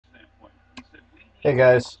Hey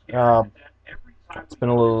guys, it's been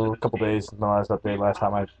a couple days since my last update. Last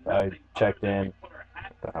time I checked in,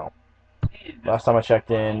 what the hell? Last time I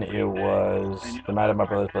checked in, it was the night of my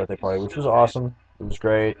brother's birthday party, which was awesome. It was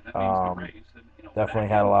great. Definitely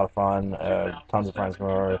had a lot of fun. Tons of friends came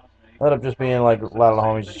over. Ended up just being like a lot of the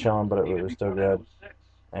homies just chilling, but it was still good.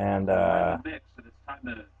 And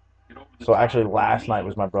so actually, last night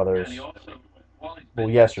was my brother's. Well,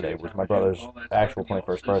 yesterday was my brother's actual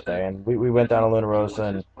 21st birthday, and we went down to Luna Rosa,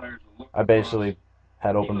 and I basically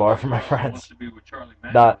had open bar for my friends.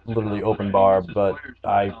 Not literally open bar, but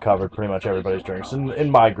I covered pretty much everybody's drinks in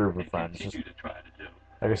my group of friends. Just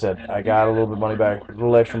like I said, I got a little bit of money back, a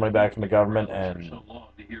little extra money back from the government, and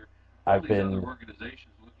I've been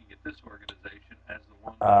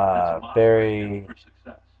very.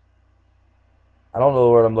 I don't know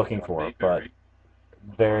the word I'm looking for, but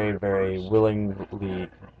very, very willingly,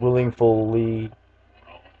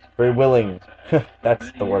 very willing.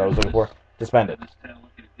 That's the word I was looking for. To spend it.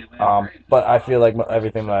 But I feel like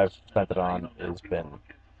everything that I've spent it on has been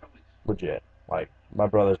legit. Like my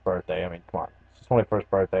brother's birthday. I mean, come on, it's his 21st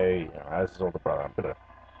birthday. You know, as his older brother, I'm gonna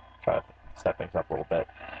try to step things up a little bit.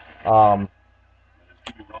 Um,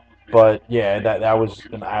 but yeah, that was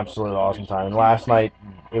an absolutely awesome time. And last night,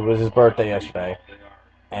 it was his birthday yesterday,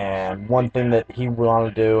 and one thing that he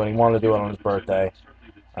wanted to do, and he wanted to do it on his birthday.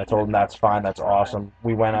 I told him that's fine, that's awesome.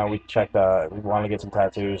 We went out, we checked, we wanted to get some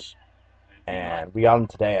tattoos, and we got them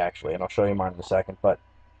today actually, and I'll show you mine in a second. But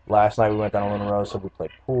last night we went down to Luna Rosa, we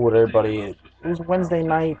played pool with everybody. It was Wednesday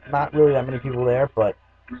night, not really that many people there, but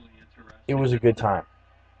it was a good time.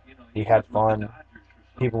 We had fun.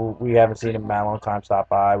 People we haven't seen in a long time stopped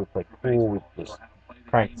by. We played pool. We just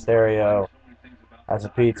cranked the stereo. Had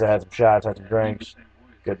some pizza. Had some shots. Had some drinks.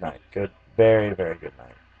 Good night. Good, very very good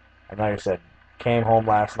night. And like I said, came home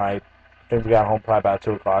last night. I think we got home probably about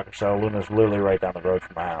 2 o'clock or so. Luna's literally right down the road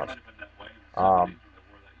from my house. Um,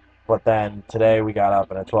 but then today we got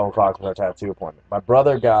up and at 12 o'clock was our tattoo appointment. My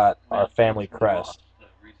brother got our family crest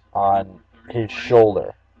on his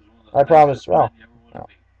shoulder. I promise. Well, no.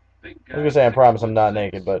 I was gonna say I promise I'm not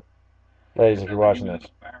naked, but ladies, if you're watching this,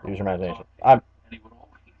 use your imagination. I'm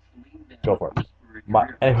go for it.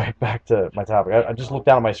 Anyway, back to my topic. I just looked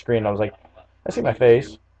down at my screen and I was like, I see my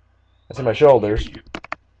face, I see my shoulders.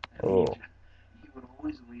 Oh,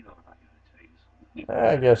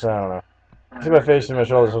 I guess I don't know. I see my face and my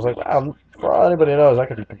shoulders. I was like, wow, for all anybody knows, I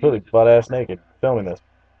could be completely butt ass naked filming this.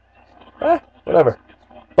 Whatever.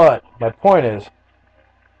 But my point is,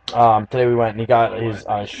 today we went and he got his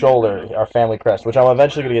on his shoulder our family crest, which I'm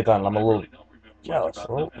eventually gonna get done. I'm a little jealous,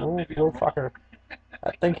 little fucker.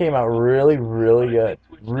 That thing came out really, really good,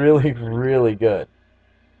 really, really good.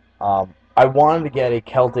 I wanted to get a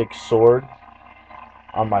Celtic sword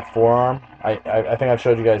on my forearm. I think I've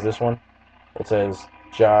showed you guys this one. It says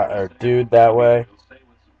or dude that way,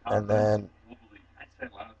 and then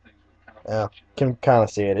yeah, can kind of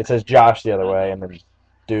see it. It says Josh the other way, and then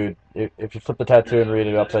dude. If you flip the tattoo and read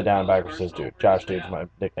it upside down and backwards, it says dude. Josh dude's my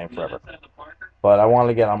nickname forever. But I wanted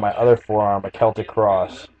to get on my other forearm a Celtic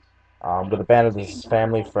cross with a banner that says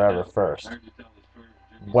family forever first.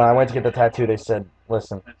 When I went to get the tattoo, they said,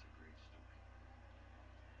 listen,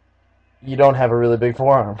 you don't have a really big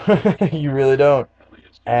forearm. You really don't.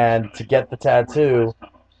 And to get the tattoo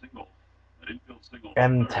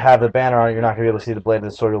and to have the banner on it, you're not going to be able to see the blade of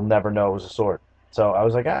the sword. You'll never know it was a sword. So I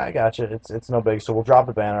was like, I got you. It's no big. So we'll drop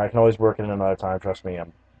the banner. I can always work it in another time. Trust me,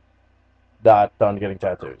 I'm not done getting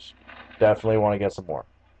tattoos. Definitely want to get some more.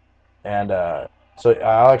 And so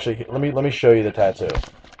I'll actually let me show you the tattoo.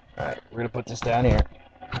 All right, we're gonna put this down here.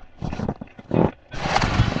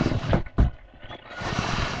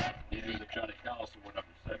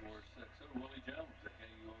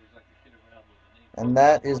 And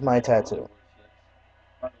that is my tattoo.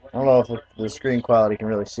 I don't know if the screen quality can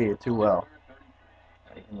really see it too well.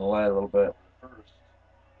 In the light a little bit.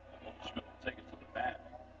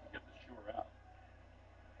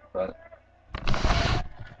 But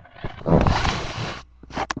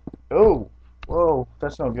oh, whoa,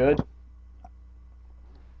 that's no good.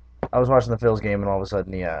 I was watching the Phils game and all of a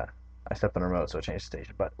sudden I stepped on the remote, so I changed the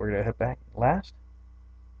station. But we're gonna hit back last.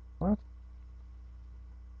 What?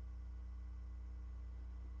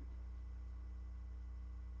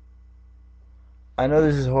 I know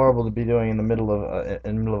this is horrible to be doing in the middle of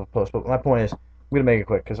a post, but my point is, I'm gonna make it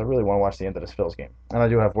quick because I really want to watch the end of this Phillies game, and I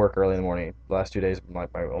do have work early in the morning. The last 2 days have been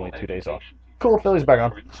like my only 2 days off. Cool, Phillies back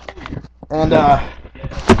on, and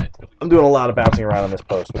I'm doing a lot of bouncing around on this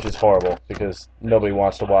post, which is horrible because nobody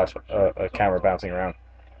wants to watch a camera bouncing around.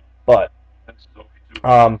 But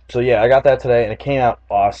so yeah, I got that today, and it came out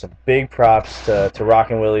awesome. Big props to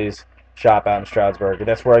Rockin' Willie's shop out in Stroudsburg.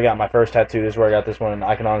 That's where I got my first tattoo. This is where I got this one, and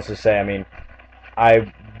I can honestly say, I mean,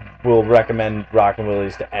 I will recommend Rockin'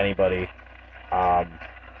 Willie's to anybody.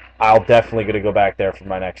 I'll definitely gonna go back there for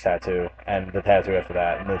my next tattoo, and the tattoo after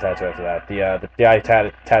that, and the tattoo after that. The guy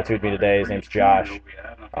tattooed me today. His name's Josh. You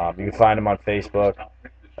can find him on Facebook.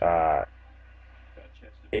 Uh,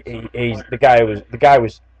 the guy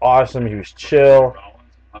was awesome. He was chill,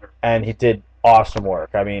 and he did awesome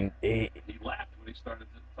work. I mean,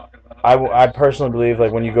 I personally believe,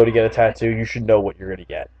 like, when you go to get a tattoo, you should know what you're gonna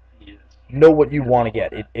get. Know what you want to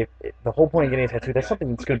get. The whole point of getting a tattoo, that's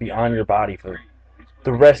something that's gonna be on your body for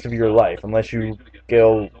the rest of your life, unless you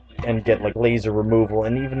go and get like laser removal,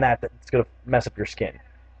 and even that's gonna mess up your skin.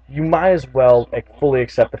 You might as well fully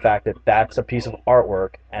accept the fact that that's a piece of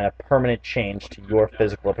artwork and a permanent change to your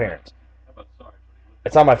physical appearance.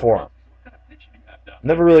 It's on my forearm.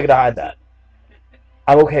 Never really gonna hide that.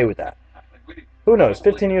 I'm okay with that. Who knows?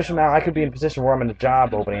 15 years from now, I could be in a position where I'm in a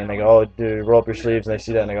job opening, and they go, "Oh, dude, roll up your sleeves," and they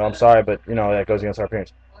see that, and they go, "I'm sorry, but you know that goes against our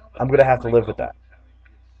appearance." I'm gonna have to live with that,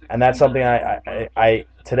 and that's something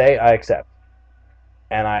today I accept,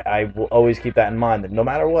 and I will always keep that in mind. That no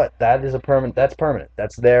matter what, that's permanent.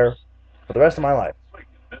 That's there for the rest of my life.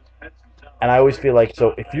 And I always feel like,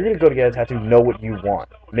 so if you're gonna go to get a tattoo, know what you want.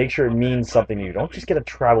 Make sure it means something to you. Don't just get a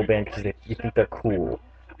tribal band because you think they're cool,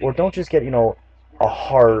 or don't just get a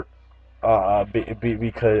heart.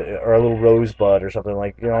 Because, or a little rosebud or something,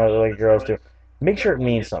 like like girls do. Make sure it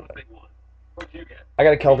means something. I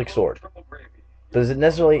got a Celtic sword. Does it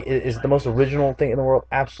necessarily is it the most original thing in the world?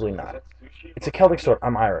 Absolutely not. It's a Celtic sword.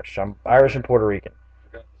 I'm Irish. I'm Irish and Puerto Rican.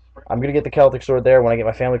 I'm gonna get the Celtic sword there. When I get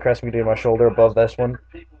my family crest, I'm gonna do my shoulder above this one.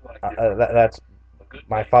 That's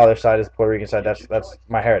my father's side is the Puerto Rican side. That's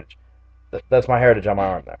my heritage. That's my heritage on my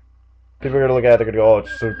arm there. People are going to look at it, they're going to go, "Oh,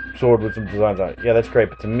 it's a sword with some designs on it." Yeah, that's great,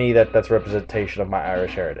 but to me, that's a representation of my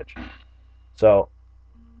Irish heritage. So,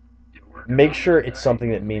 make sure it's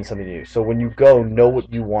something that means something to you. So when you go, know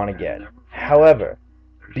what you want to get. However,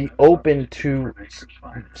 be open to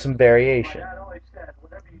some variation.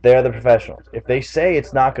 They're the professionals. If they say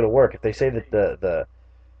it's not going to work, if they say that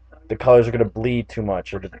the colors are going to bleed too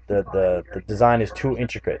much, or the design is too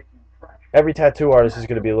intricate, every tattoo artist is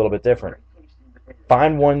going to be a little bit different.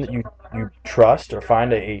 Find one that you trust, or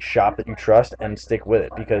find a shop that you trust, and stick with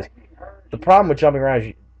it. Because the problem with jumping around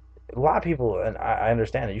is a lot of people, and I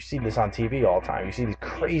understand it, you see this on TV all the time. You see these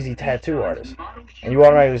crazy tattoo artists, and you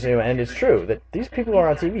automatically say, and it's true, that these people are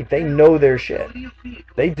on TV. They know their shit.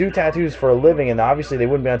 They do tattoos for a living, and obviously they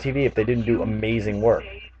wouldn't be on TV if they didn't do amazing work.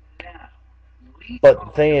 But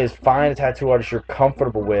the thing is, find a tattoo artist you're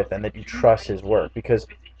comfortable with and that you trust his work, because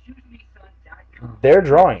they're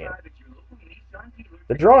drawing it.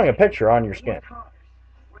 They're drawing a picture on your skin.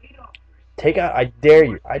 I dare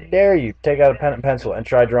you, take out a pen and pencil and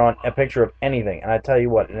try drawing a picture of anything, and I tell you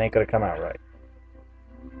what, it ain't gonna come out right.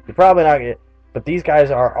 You're probably not gonna, but these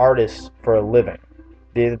guys are artists for a living.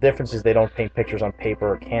 The difference is they don't paint pictures on paper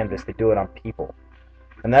or canvas, they do it on people.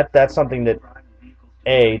 And that's something that,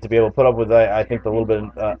 to be able to put up with, I think, a little bit,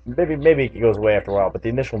 maybe it goes away after a while, but the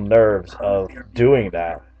initial nerves of doing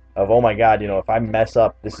that, of, oh my god, if I mess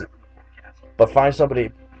up, but find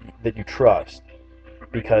somebody that you trust,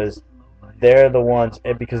 because they're the ones.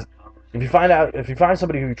 Because if you find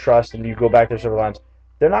somebody who you trust and you go back there several times,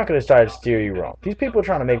 they're not going to try to steer you wrong. These people are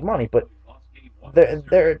trying to make money, but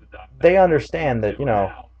they understand that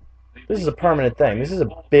this is a permanent thing. This is a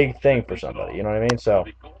big thing for somebody. You know what I mean? So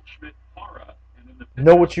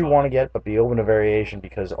know what you want to get, but be open to variation,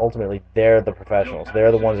 because ultimately they're the professionals.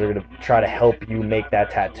 They're the ones that are going to try to help you make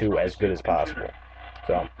that tattoo as good as possible.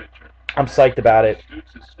 So I'm psyched about it.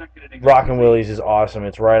 Rockin' Willie's is awesome.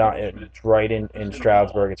 It's right in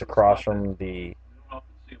Stroudsburg. It's across from the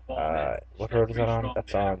what road is that on?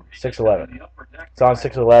 That's on 611. It's on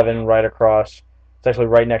 611, right across. It's actually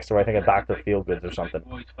right next to, I think, a Dr. Feelgoods or something.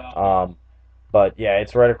 But yeah,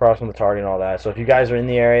 it's right across from the Target and all that. So if you guys are in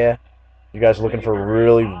the area, you guys are looking for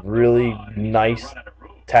really, really nice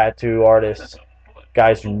tattoo artists,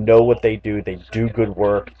 guys who know what they do good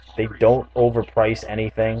work, they don't overprice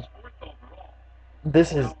anything.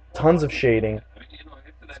 This is tons of shading.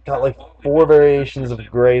 It's got like 4 variations of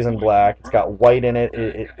grays and black. It's got white in it.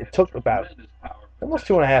 It took about almost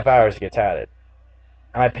 2.5 hours to get tatted,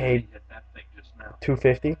 and I paid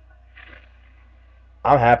 $250.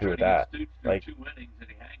 I'm happy with that. Like,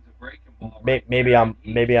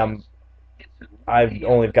 I've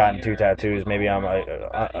only gotten 2 tattoos. Maybe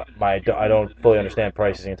I don't fully understand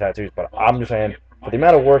prices in tattoos, but I'm just saying, for the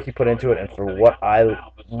amount of work you put into it and for what I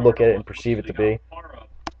look at it and perceive it to be,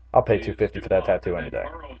 I'll pay $250 for that tattoo any day.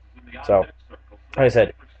 So, like I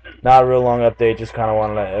said, not a real long update. Just kind of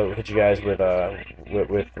wanted to hit you guys with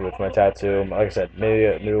my tattoo. Like I said,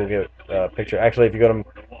 maybe we'll get a picture. Actually, if you go to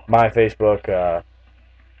my Facebook, I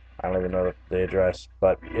don't even know the address,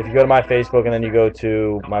 but if you go to my Facebook and then you go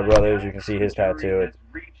to my brother's, you can see his tattoo. It's,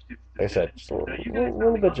 like I said, just a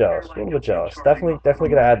little bit jealous. A little bit jealous. Definitely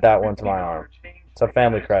gonna add that one to my arm. It's a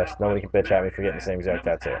family crest. Nobody can bitch at me for getting the same exact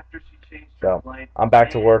tattoo. So I'm back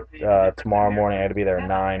to work tomorrow morning. I got to be there at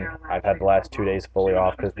 9. I've had the last 2 days fully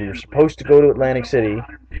off because we were supposed to go to Atlantic City,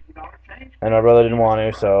 and my brother didn't want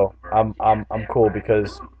to. So I'm cool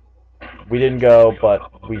because we didn't go,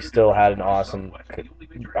 but we still had an awesome.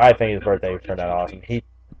 I think his birthday turned out awesome. He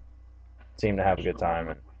seemed to have a good time,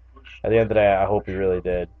 and at the end of the day, I hope he really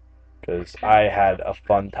did because I had a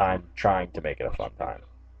fun time trying to make it a fun time.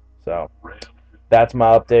 So that's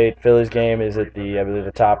my update. Phillies game is at I believe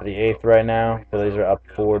the top of the 8th right now. Phillies are up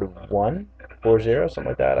 4-1, 4-0, something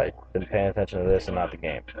like that. I've been paying attention to this and not the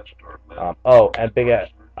game. And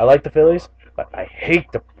I like the Phillies, but I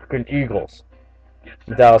hate the freaking Eagles.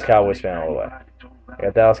 I'm a Dallas Cowboys fan all the way. I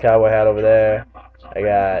got Dallas Cowboy hat over there. I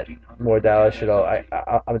got more Dallas shit. I'm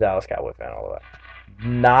a Dallas Cowboy fan all the way.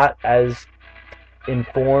 Not as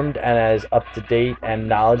informed and as up to date and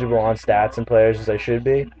knowledgeable on stats and players as I should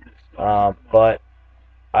be. But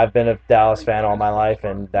I've been a Dallas fan all my life,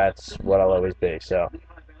 and that's what I'll always be. So,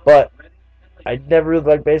 but I never really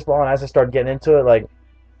liked baseball, and as I started getting into it, like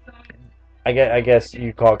I guess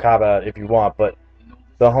you call it cop out if you want, but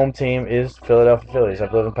the home team is Philadelphia Phillies.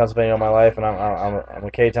 I've lived in Pennsylvania all my life, and I'm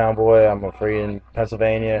a K-Town boy. I'm a free in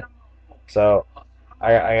Pennsylvania, so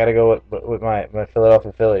I got to go with my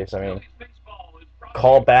Philadelphia Phillies. I mean,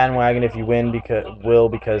 call bandwagon if you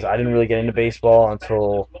because I didn't really get into baseball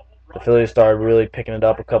until the Phillies started really picking it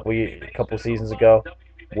up a couple seasons ago.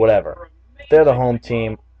 Whatever. They're the home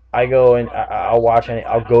team. I go and I'll watch any.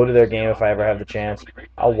 I'll go to their game if I ever have the chance.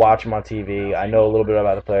 I'll watch them on TV. I know a little bit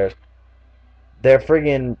about the players.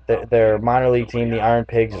 Their minor league team, the Iron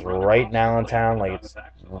Pigs, is right now in town. Like it's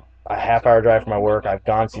a half-hour drive from my work. I've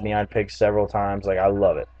gone to see the Iron Pigs several times. Like I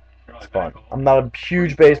love it. It's fun. I'm not a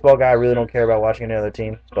huge baseball guy. I really don't care about watching any other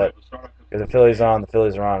team, but if the Phillies are on, the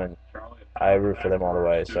Phillies are on, and I root for them all the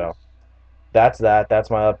way. So that's that. That's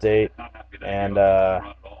my update, and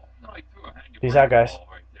peace out, guys.